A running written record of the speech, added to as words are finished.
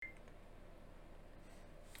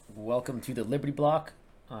Welcome to the Liberty Block.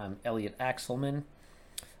 I'm Elliot Axelman.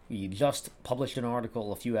 We just published an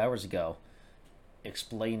article a few hours ago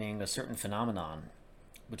explaining a certain phenomenon,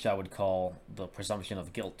 which I would call the presumption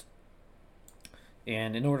of guilt.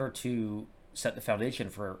 And in order to set the foundation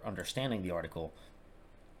for understanding the article,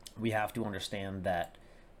 we have to understand that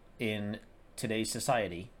in today's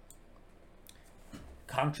society,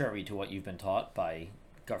 contrary to what you've been taught by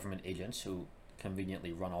government agents who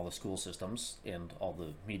conveniently run all the school systems and all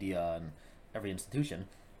the media and every institution,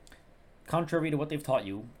 contrary to what they've taught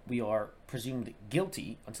you, we are presumed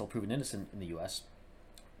guilty until proven innocent in the US,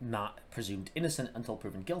 not presumed innocent until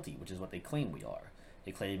proven guilty, which is what they claim we are.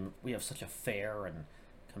 They claim we have such a fair and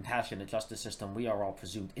compassionate justice system, we are all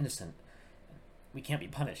presumed innocent. We can't be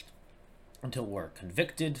punished until we're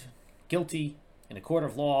convicted, guilty, in a court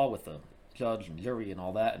of law with a judge and jury and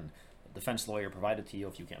all that, and a defense lawyer provided to you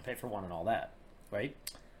if you can't pay for one and all that, right?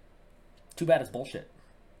 Too bad it's bullshit.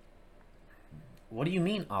 What do you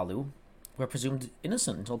mean, Alu? We're presumed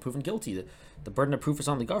innocent until proven guilty. The burden of proof is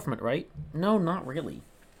on the government, right? No, not really.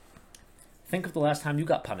 Think of the last time you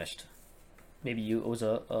got punished. Maybe it was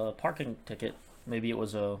a parking ticket. Maybe it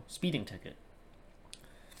was a speeding ticket.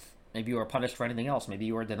 Maybe you were punished for anything else. Maybe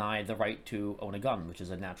you were denied the right to own a gun, which is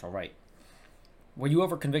a natural right. Were you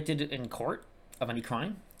ever convicted in court of any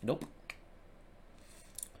crime? Nope.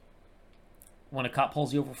 When a cop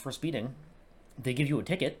pulls you over for speeding, they give you a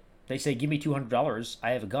ticket. They say, give me $200.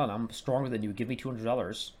 I have a gun. I'm stronger than you. Give me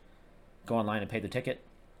 $200. Go online and pay the ticket.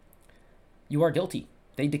 You are guilty.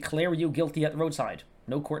 They declare you guilty at the roadside.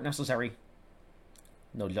 No court necessary.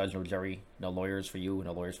 No judge, no jury. No lawyers for you,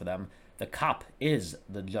 no lawyers for them. The cop is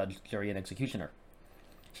the judge, jury, and executioner.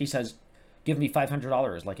 She says, give me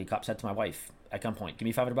 $500, like a cop said to my wife at gunpoint. Give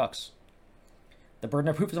me $500. The burden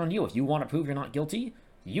of proof is on you. If you want to prove you're not guilty,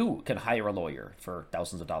 you can hire a lawyer for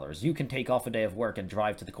thousands of dollars. You can take off a day of work and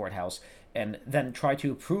drive to the courthouse and then try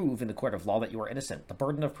to prove in the court of law that you are innocent. The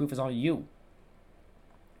burden of proof is on you.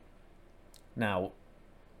 Now,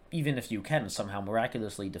 even if you can somehow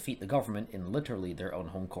miraculously defeat the government in literally their own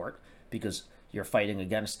home court, because you're fighting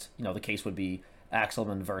against, the case would be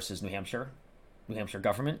Axelman versus New Hampshire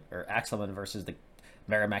government, or Axelman versus the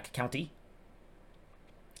Merrimack County.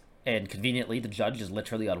 And conveniently, the judge is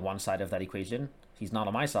literally on one side of that equation. He's not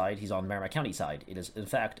on my side, he's on Merrimack County side. It is, in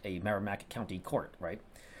fact, a Merrimack County court, right?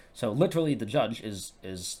 So literally, the judge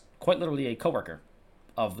is quite literally a coworker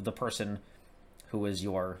of the person who is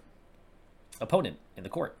your opponent in the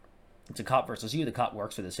court. It's a cop versus you. The cop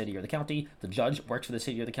works for the city or the county. The judge works for the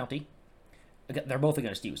city or the county. They're both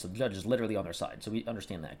against you, so the judge is literally on their side. So we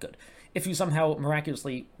understand that. Good. If you somehow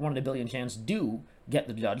miraculously, 1 in a billion chance, do get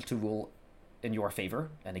the judge to rule in your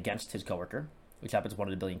favor and against his coworker, which happens 1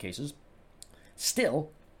 in a billion cases,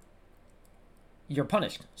 still, you're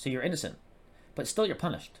punished. So you're innocent. But still you're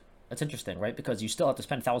punished. That's interesting, right? Because you still have to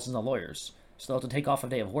spend thousands on lawyers. Still have to take off a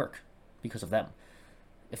day of work because of them.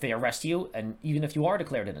 If they arrest you, and even if you are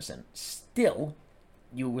declared innocent, still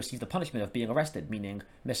you receive the punishment of being arrested, meaning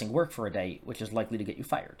missing work for a day, which is likely to get you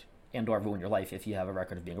fired and or ruin your life if you have a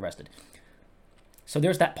record of being arrested. So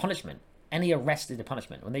there's that punishment. Any arrest is a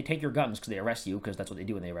punishment. When they take your guns because they arrest you, because that's what they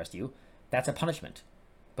do when they arrest you, that's a punishment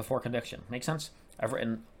before conviction. Make sense? I've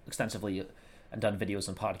written extensively and done videos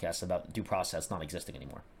and podcasts about due process not existing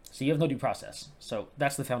anymore. So you have no due process. So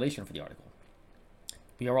that's the foundation for the article.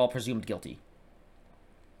 We are all presumed guilty.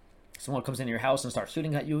 Someone comes into your house and starts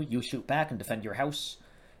shooting at you, you shoot back and defend your house.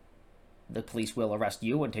 The police will arrest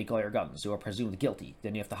you and take all your guns. You are presumed guilty.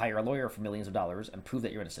 Then you have to hire a lawyer for millions of dollars and prove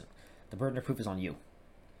that you're innocent. The burden of proof is on you.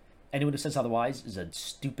 Anyone who says otherwise is a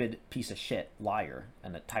stupid piece of shit, liar,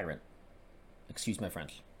 and a tyrant. Excuse my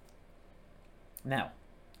French. Now,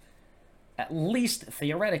 at least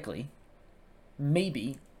theoretically,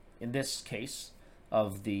 maybe in this case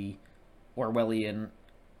of the Orwellian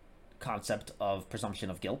concept of presumption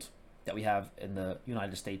of guilt that we have in the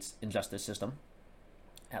United States injustice system,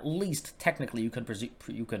 at least technically you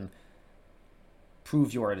can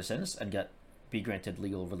prove your innocence and be granted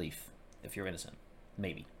legal relief if you're innocent.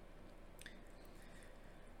 Maybe.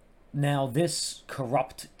 Now, this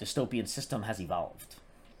corrupt dystopian system has evolved,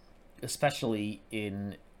 especially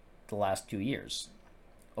in the last 2 years.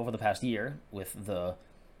 Over the past year, with the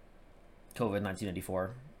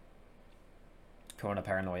COVID-1994 Corona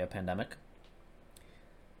Paranoia pandemic,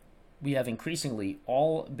 we have increasingly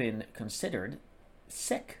all been considered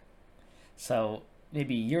sick. So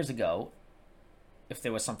maybe years ago, if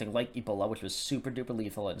there was something like Ebola, which was super duper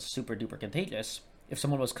lethal and super duper contagious, if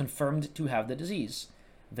someone was confirmed to have the disease,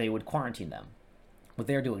 they would quarantine them. What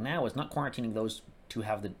they're doing now is not quarantining those who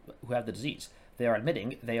have the disease. They are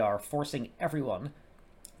admitting, they are forcing everyone,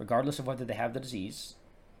 regardless of whether they have the disease,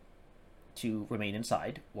 to remain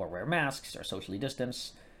inside or wear masks or socially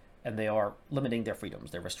distance, and they are limiting their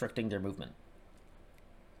freedoms. They're restricting their movement.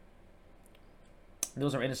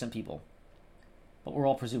 Those are innocent people, but we're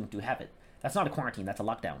all presumed to have it. That's not a quarantine, that's a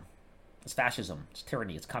lockdown. It's fascism, it's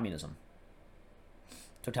tyranny, it's communism,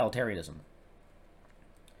 totalitarianism.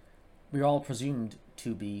 We're all presumed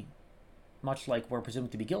to be, much like we're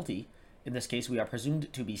presumed to be guilty. In this case, we are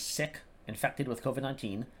presumed to be sick, infected with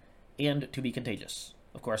COVID-19, and to be contagious.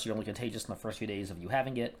 Of course, you're only contagious in the first few days of you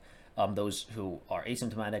having it. Those who are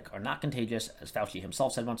asymptomatic are not contagious, as Fauci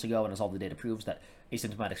himself said months ago, and as all the data proves, that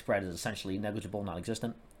asymptomatic spread is essentially negligible,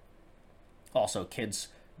 non-existent. Also, kids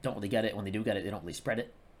don't really get it. When they do get it, they don't really spread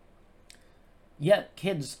it. Yet,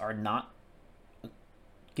 kids are not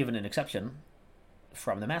given an exception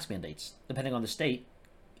from the mask mandates. Depending on the state,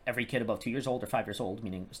 every kid above 2 years old or 5 years old,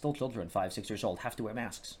 meaning still children, 5, 6 years old, have to wear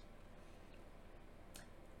masks.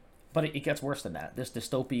 But it gets worse than that. This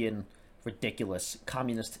dystopian, ridiculous,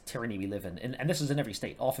 communist tyranny we live in. And this is in every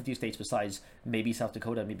state. All 50 states besides maybe South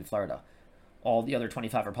Dakota and maybe Florida. All the other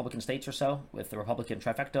 25 Republican states or so, with the Republican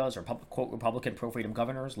trifectas or quote Republican pro-freedom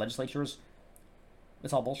governors, legislatures,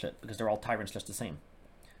 it's all bullshit because they're all tyrants just the same.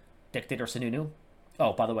 Dictator Sununu.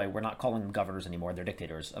 Oh, by the way, we're not calling them governors anymore. They're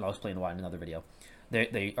dictators, and I'll explain why in another video.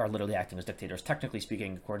 They are literally acting as dictators. Technically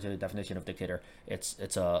speaking, according to the definition of dictator, it's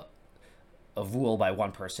a rule by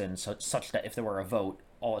one person, such that if there were a vote,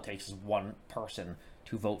 all it takes is one person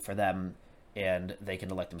to vote for them, and they can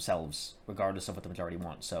elect themselves, regardless of what the majority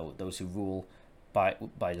wants. So those who rule by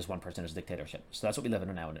just one person is a dictatorship. So that's what we live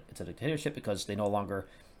in now. It's a dictatorship because they no longer...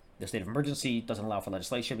 The state of emergency doesn't allow for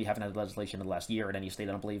legislation. We haven't had legislation in the last year in any state,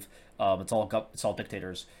 I don't believe. It's all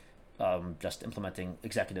dictators just implementing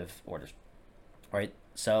executive orders, right?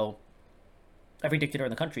 So every dictator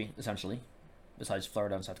in the country, essentially, besides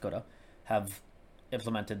Florida and South Dakota, have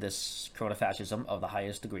implemented this corona-fascism of the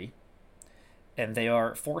highest degree. And they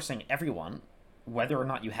are forcing everyone, whether or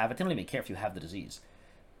not you have it, they don't even care if you have the disease.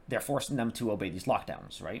 They're forcing them to obey these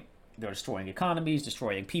lockdowns, right? They're destroying economies,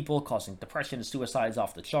 destroying people, causing depression and suicides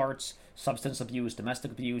off the charts, substance abuse,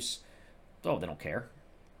 domestic abuse. Oh, they don't care.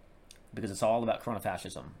 Because it's all about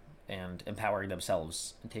corona-fascism and empowering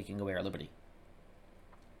themselves and taking away our liberty.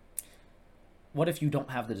 What if you don't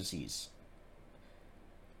have the disease?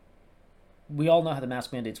 We all know how the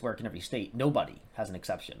mask mandates work in every state. Nobody has an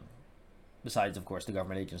exception. Besides, of course, the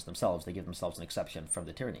government agents themselves. They give themselves an exception from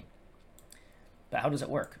the tyranny. But how does it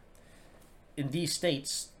work? In these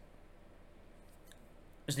states...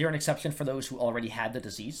 Is there an exception for those who already had the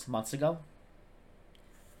disease months ago?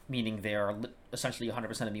 Meaning they are essentially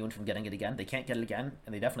 100% immune from getting it again. They can't get it again,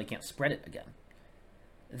 and they definitely can't spread it again.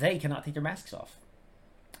 They cannot take their masks off.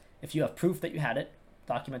 If you have proof that you had it,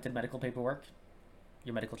 documented medical paperwork,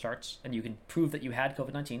 your medical charts, and you can prove that you had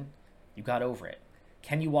COVID-19, you got over it.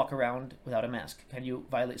 Can you walk around without a mask? Can you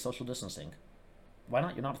violate social distancing? Why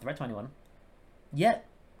not? You're not a threat to anyone. Yet,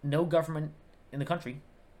 no government in the country,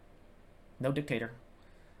 no dictator,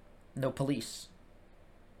 no police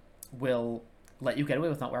will let you get away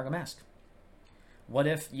with not wearing a mask. What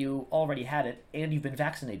if you already had it and you've been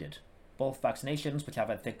vaccinated? Both vaccinations, which have,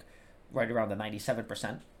 I think, right around the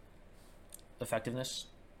 97% effectiveness.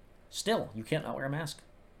 Still, you can't not wear a mask.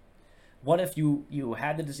 What if you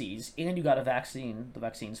had the disease and you got a vaccine, the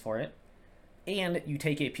vaccines for it, and you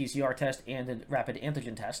take a PCR test and a rapid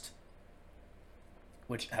antigen test,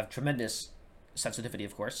 which have tremendous sensitivity,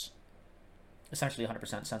 of course, essentially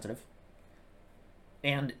 100% sensitive,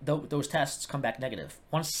 and those tests come back negative.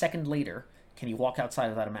 1 second later, can you walk outside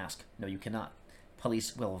without a mask? No, you cannot.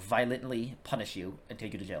 Police will violently punish you and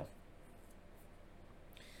take you to jail.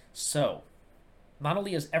 So, not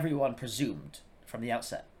only is everyone presumed from the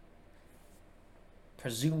outset,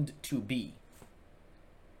 presumed to be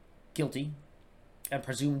guilty, and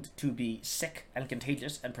presumed to be sick and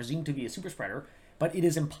contagious, and presumed to be a super spreader, but it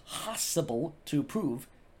is impossible to prove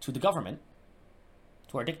to the government,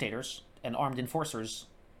 to our dictators and armed enforcers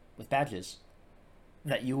with badges,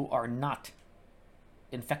 that you are not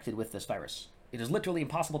infected with this virus. It is literally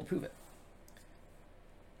impossible to prove it.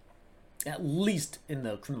 At least in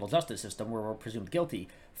the criminal justice system, where we're presumed guilty,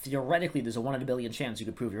 theoretically there's a 1 in a billion chance you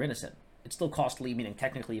could prove you're innocent. It's still costly, meaning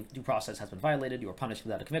technically if due process has been violated, you are punished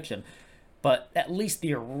without a conviction. But at least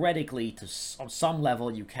theoretically, on some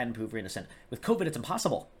level, you can prove you're innocent. With COVID, it's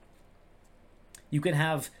impossible. You can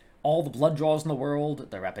have all the blood draws in the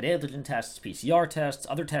world, the rapid antigen tests, PCR tests,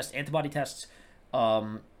 other tests, antibody tests.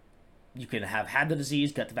 You can have had the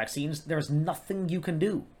disease, get the vaccines. There's nothing you can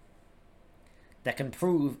do that can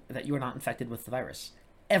prove that you are not infected with the virus.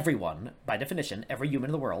 Everyone, by definition, every human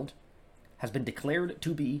in the world, has been declared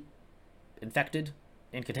to be infected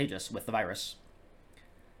and contagious with the virus.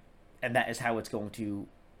 And that is how it's going to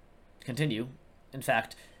continue. In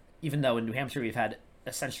fact, even though in New Hampshire we've had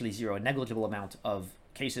essentially zero, a negligible amount of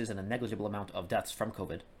cases and a negligible amount of deaths from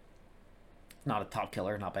COVID, not a top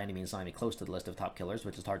killer, not by any means, not even close to the list of top killers,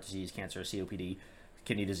 which is heart disease, cancer, COPD,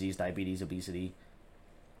 kidney disease, diabetes, obesity.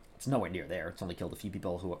 It's nowhere near there. It's only killed a few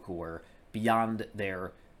people who were beyond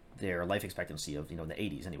their life expectancy of, in the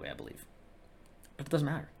 80s anyway, I believe. But it doesn't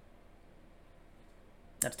matter.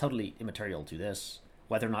 That's totally immaterial to this,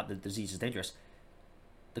 whether or not the disease is dangerous.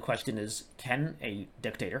 The question is, can a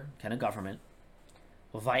dictator, can a government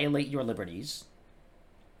violate your liberties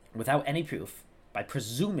without any proof, by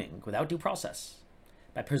presuming, without due process,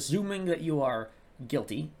 by presuming that you are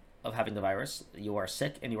guilty of having the virus, you are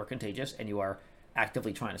sick and you are contagious and you are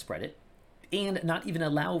actively trying to spread it, and not even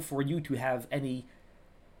allow for you to have any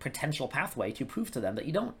potential pathway to prove to them that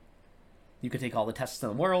you don't. You can take all the tests in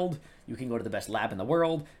the world, you can go to the best lab in the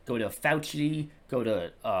world, go to Fauci, go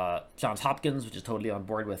to Johns Hopkins, which is totally on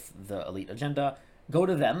board with the elite agenda, go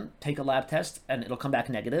to them, take a lab test, and it'll come back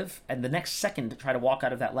negative, and the next second try to walk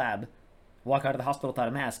out of that lab, walk out of the hospital without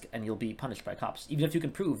a mask, and you'll be punished by cops, even if you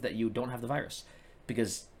can prove that you don't have the virus,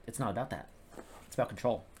 because it's not about that. It's about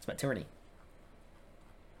control. It's about tyranny.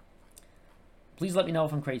 Please let me know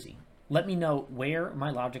if I'm crazy. Let me know where my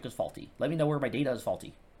logic is faulty. Let me know where my data is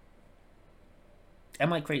faulty.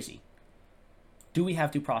 Am I crazy? Do we have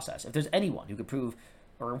due process? If there's anyone who could prove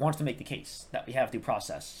or wants to make the case that we have due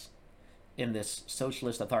process in this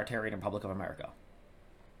socialist authoritarian Republic of America,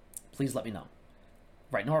 please let me know.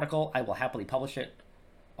 Write an article. I will happily publish it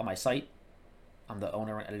on my site. I'm the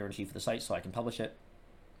owner and editor-in-chief of the site, so I can publish it.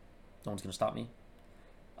 No one's going to stop me.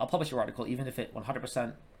 I'll publish your article even if it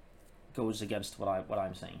 100% goes against what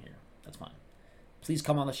I'm saying here. That's fine. Please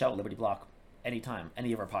come on the show at Liberty Block anytime.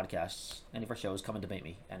 Any of our podcasts, any of our shows, come and debate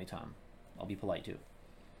me anytime. I'll be polite too.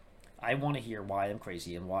 I want to hear why I'm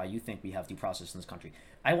crazy and why you think we have due process in this country.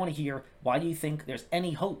 I want to hear why do you think there's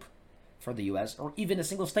any hope for the U.S. or even a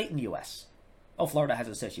single state in the U.S. Oh, Florida has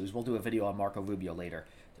its issues. We'll do a video on Marco Rubio later.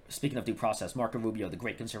 Speaking of due process, Marco Rubio, the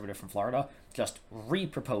great conservative from Florida, just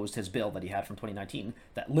re-proposed his bill that he had from 2019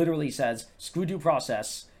 that literally says, screw due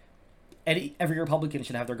process, every Republican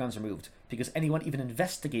should have their guns removed because anyone even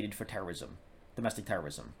investigated for terrorism, domestic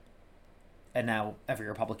terrorism. And now every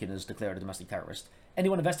Republican is declared a domestic terrorist.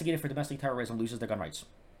 Anyone investigated for domestic terrorism loses their gun rights.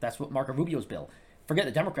 That's what Marco Rubio's bill. Forget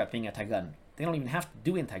the Democrats being anti-gun. They don't even have to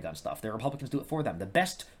do anti-gun stuff. The Republicans do it for them. The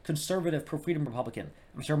best conservative pro-freedom Republican.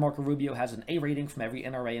 I'm sure Marco Rubio has an A rating from every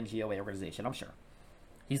NRA and GOA organization. I'm sure.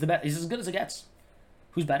 He's the best. He's as good as it gets.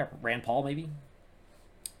 Who's better? Rand Paul, maybe?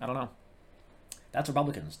 I don't know. That's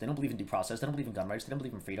Republicans. They don't believe in due process. They don't believe in gun rights. They don't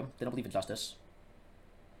believe in freedom. They don't believe in justice.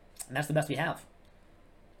 And that's the best we have.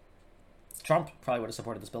 Trump probably would have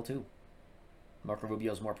supported this bill too. Marco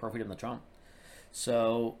Rubio is more pro-freedom than Trump.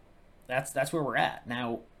 So that's where we're at.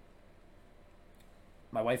 Now,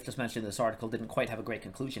 my wife just mentioned this article didn't quite have a great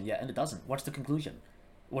conclusion yet, and it doesn't. What's the conclusion?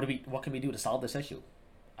 What can we do to solve this issue?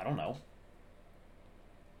 I don't know.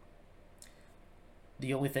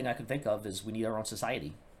 The only thing I can think of is we need our own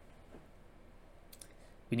society.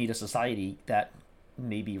 We need a society that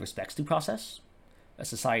maybe respects due process, a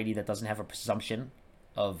society that doesn't have a presumption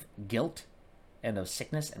of guilt and of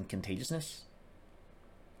sickness and contagiousness,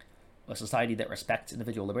 a society that respects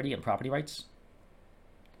individual liberty and property rights.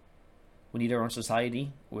 We need our own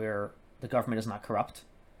society where the government is not corrupt.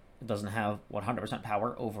 It doesn't have 100%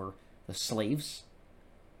 power over the slaves,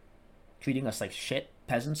 treating us like shit,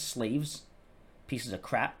 peasants, slaves, pieces of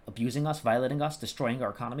crap, abusing us, violating us, destroying our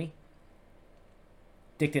economy.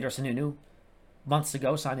 Dictator Sununu months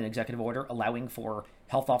ago signed an executive order allowing for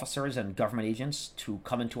health officers and government agents to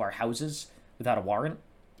come into our houses without a warrant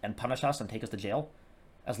and punish us and take us to jail,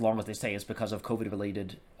 as long as they say it's because of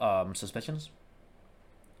COVID-related suspicions.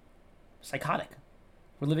 Psychotic.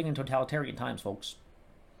 We're living in totalitarian times, folks.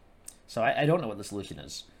 So I don't know what the solution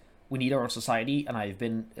is. We need our own society, and I've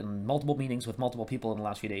been in multiple meetings with multiple people in the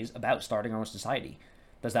last few days about starting our own society.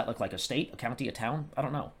 Does that look like a state, a county, a town? I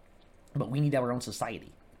don't know. But we need our own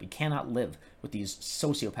society. We cannot live with these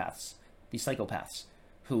sociopaths, these psychopaths,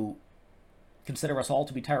 who consider us all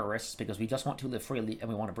to be terrorists because we just want to live freely and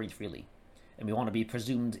we want to breathe freely. And we want to be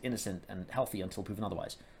presumed innocent and healthy until proven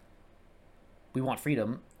otherwise. We want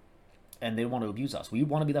freedom, and they want to abuse us. We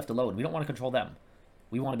want to be left alone. We don't want to control them.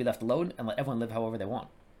 We want to be left alone and let everyone live however they want.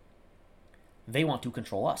 They want to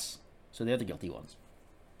control us, so they're the guilty ones.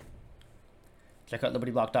 Check out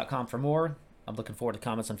libertyblock.com for more. I'm looking forward to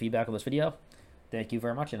comments and feedback on this video. Thank you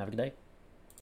very much, and have a good day.